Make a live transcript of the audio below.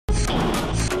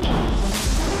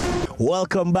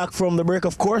Welcome back from the break.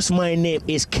 Of course, my name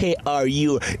is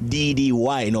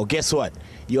KRUDDY. Now, guess what?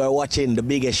 You are watching the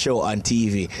biggest show on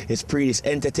TV. It's Pree Dis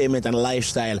Entertainment and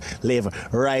Lifestyle live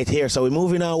right here. So we're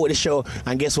moving on with the show,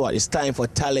 and guess what? It's time for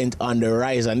Talent on the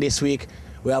Rise. And this week,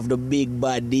 we have the big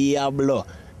bad Deablo,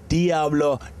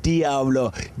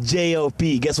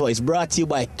 J.O.P. Guess what? It's brought to you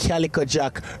by Calico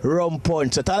Jack Rum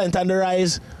Punch. So Talent on the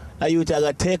Rise, are you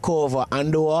to take over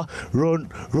and do a run,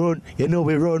 you know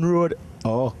we run road.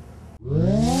 Oh.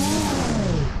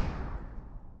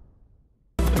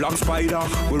 Black Spider,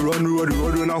 we run road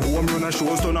on a home run a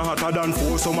shows ton a hotter than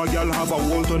four. Some a girl have a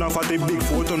whole ton of fatty big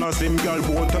foot on a slim girl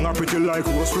bone ton a pretty like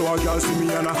rose flower girl see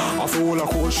me and a full a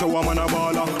cold shower man a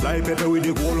baller. Like pepper with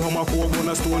the gold hum a coke on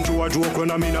a stone through a joke when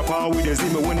I'm in a power with the see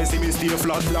me when they see me stay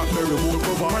flat blackberry bold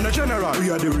cover. And the general, we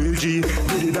are the real G.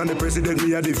 Did it and the president,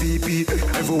 we are the VP.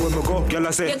 Everywhere we go, girl I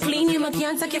say, get clean, you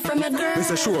can't take it from your girl. It's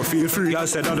a sure feel free. I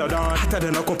said da hotter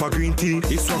than a cup of green tea.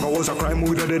 This swagger was a crime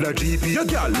with a GP. Your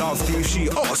girl love thief, she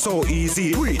so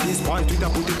easy. Read this one to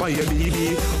put it by your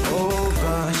baby. Oh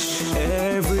gosh,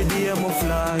 every day I'm a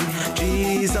fly.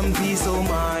 Jeez, I'm peace, oh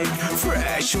my.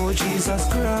 Fresh, oh Jesus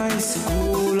Christ.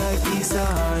 Cool like peace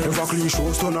eye. If a clean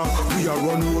show stunner, we are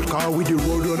run road car with the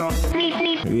road runner.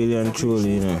 Really and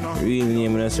truly, you know. Real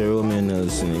name when I say Roman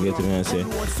Nelson, you get to me and say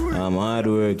I'm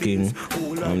hardworking,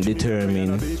 I'm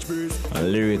determined, a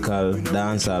lyrical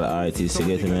dancehall artist, you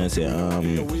get to me and say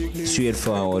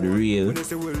straightforward, real.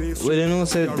 Well, you know,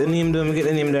 so the name don't get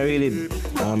the name that really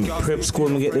prep school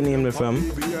me get the name from.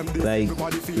 Like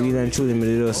really and truly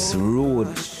me just rude.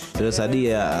 Just a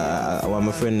day one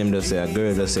my friend them just say a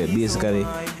girl just say basically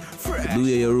do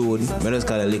your rude, I just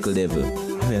call a little devil.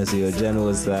 I say your John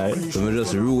was like, so me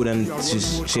just rude and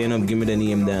she end up give me the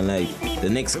name then like the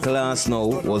next class now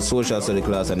was social study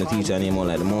class and the teacher name on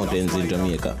like the mountains in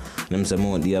Jamaica. And them say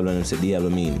Mount Deablo and them say Deablo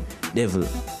mean devil.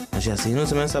 And she say, you know,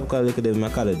 so I stop calling it devil, I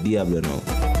call it Deablo now.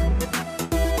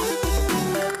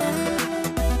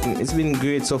 It's been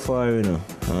great so far, you know.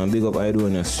 Big up I do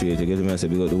on the street. You get me? I say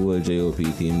big up the whole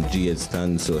J.O.P. team, G.H.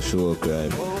 Stand so show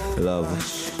crime, love.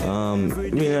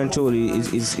 Really and truly,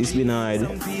 it's been hard.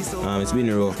 It's been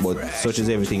rough, but such is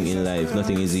everything in life.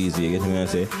 Nothing is easy. You get me? I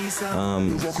say.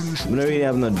 We don't really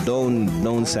have no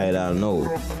downside. I know.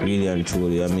 Really and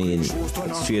truly, I mean,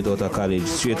 straight out of college,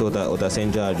 straight out of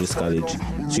St. George's College,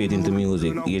 straight into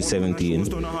music, age 17.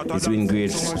 It's been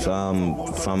great from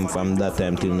that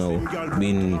time till now.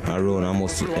 Been around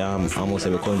almost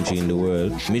every country in the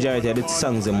world. Majority of the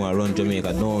songs them around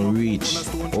Jamaica don't reach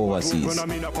overseas.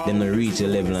 Them don't reach the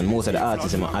level, and most of the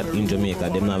artists them are in Jamaica,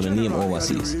 them don't have the name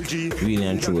overseas. Really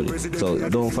and truly. So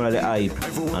don't follow the hype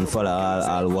and follow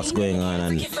all what's going on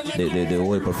and the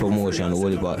whole promotion,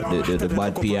 the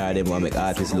bad PR them want make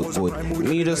artists look good.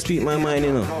 Me just speak my mind,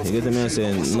 you know. You get me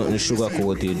saying nothing sugar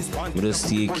coated. We just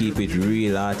keep it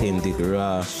real, authentic,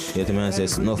 raw. You get me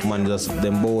saying enough man just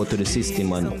them bow to the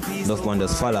system and enough man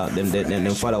just follow them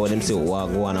follow what them say what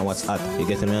go on and what's hot. You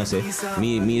get me say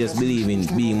me just believe in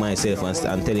being myself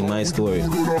and telling my story. My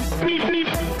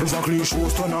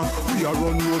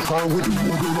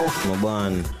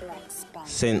band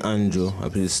St. Andrew, I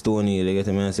play Stony, you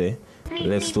get me say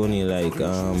left Stony like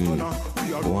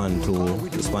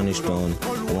 1-2 the Spanish town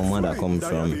where my mother comes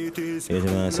from. You get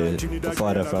me say the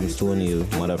father from Stony Hill,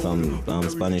 mother from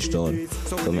Spanish town.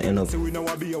 So I end up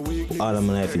all of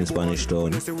my life in Spanish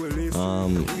town.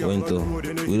 Went to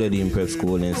Willardine Prep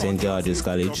School and St. George's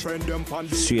College.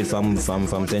 Straight from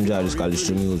St. George's College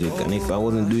to music. And if I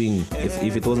wasn't doing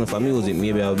if it wasn't for music,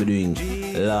 maybe I would be doing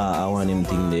law. I want them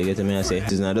thing there. You get me I say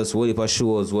it's not just whole heap of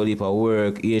shows, whole heap of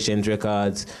work, Ancient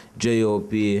Records,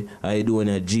 J.O.P. I doing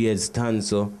a G.H. stand,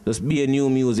 so just be a new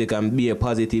music and be a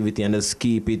positivity and just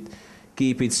keep it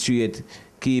straight,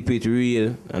 keep it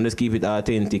real and just keep it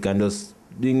authentic and just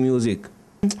doing music.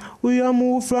 We are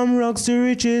moved from rags to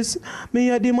riches. Me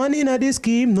a the man in a the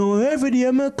scheme, no every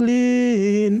day me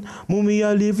clean. Me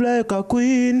a live like a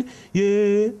queen,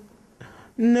 yeah.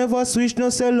 Never switch, no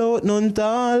sell out, none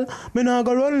tall. Me nah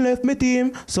go run left me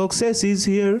team. Success is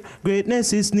here,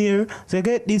 greatness is near. So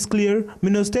get this clear,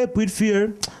 me no step with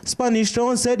fear. Spanish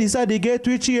town said this a the get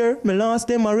rich here. Me last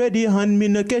them already and me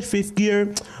no catch fifth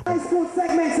gear. High school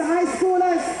segments, high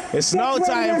schoolers. It's now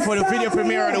time for the video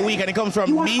premiere of the week, and it comes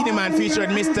from Beenie Man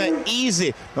featuring Mr.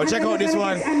 Easy. Now check out this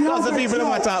one. Lots of people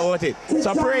want to talk about it.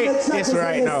 So pray this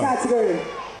right now.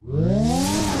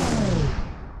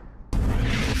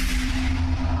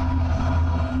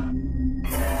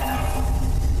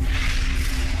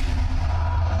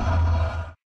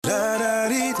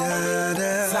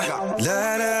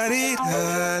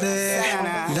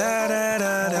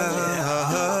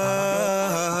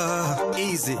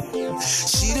 easy.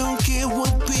 She don't care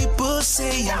what people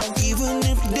say, even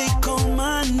if they call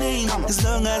my name. As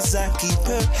long as I keep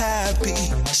her happy,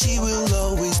 she will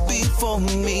always be for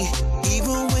me.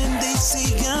 Even when they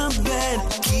say I'm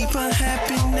bad, keep her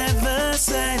happy, never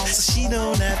sad. So she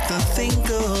don't have to think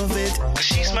of it, 'cause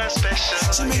she's my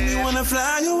special. She make me wanna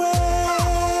fly away.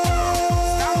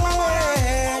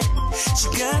 She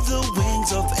got the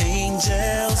wings of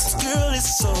angels. This girl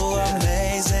is so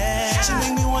amazing. She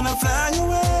make me wanna fly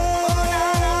away.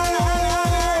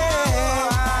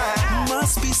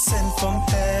 Must be sent from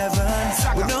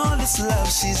heaven with all this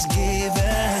love she's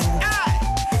given.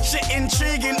 She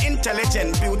intriguing,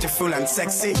 intelligent, beautiful and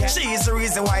sexy. She's the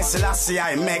reason why Selassie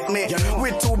I make me.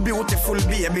 With two beautiful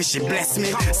baby, she bless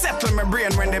me. Settle my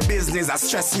brain when the business has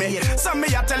stressed me. So me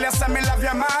I tell you, so me love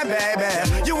you, my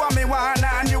baby. You are me one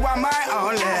and you are my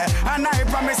only. And I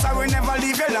promise I will never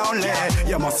leave you lonely.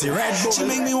 You must see Red Bull. She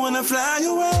make me wanna fly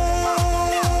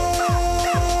away.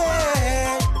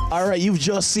 Alright, you've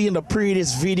just seen the Pree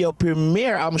Dis video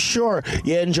premiere. I'm sure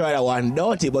you enjoyed that one,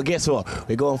 don't you? But guess what?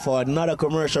 We're going for another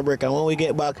commercial break, and when we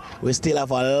get back, we still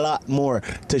have a lot more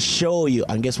to show you.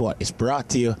 And guess what? It's brought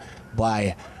to you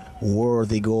by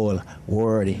Worthy Goal,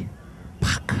 Worthy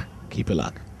Pack. Keep it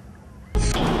locked.